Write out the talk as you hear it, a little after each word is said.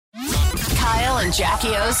Kyle and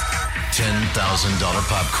Jackie O's $10,000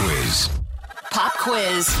 pop quiz. Pop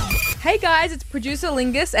Quiz. Hey guys, it's producer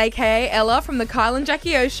Lingus, aka Ella from the Kyle and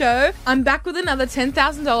Jackie O Show. I'm back with another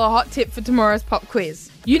 $10,000 hot tip for tomorrow's pop quiz.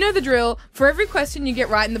 You know the drill. For every question you get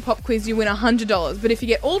right in the pop quiz, you win $100. But if you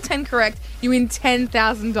get all 10 correct, you win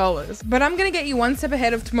 $10,000. But I'm going to get you one step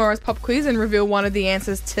ahead of tomorrow's pop quiz and reveal one of the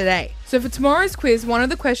answers today. So for tomorrow's quiz, one of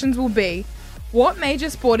the questions will be, what major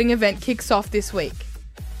sporting event kicks off this week?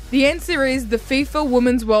 The answer is the FIFA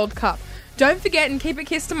Women's World Cup. Don't forget and keep it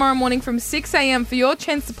kissed tomorrow morning from 6 a.m. for your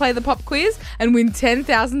chance to play the pop quiz and win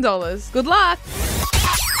 $10,000. Good luck.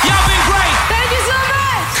 Y'all been great. Thank you so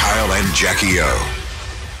much. Kyle and Jackie O.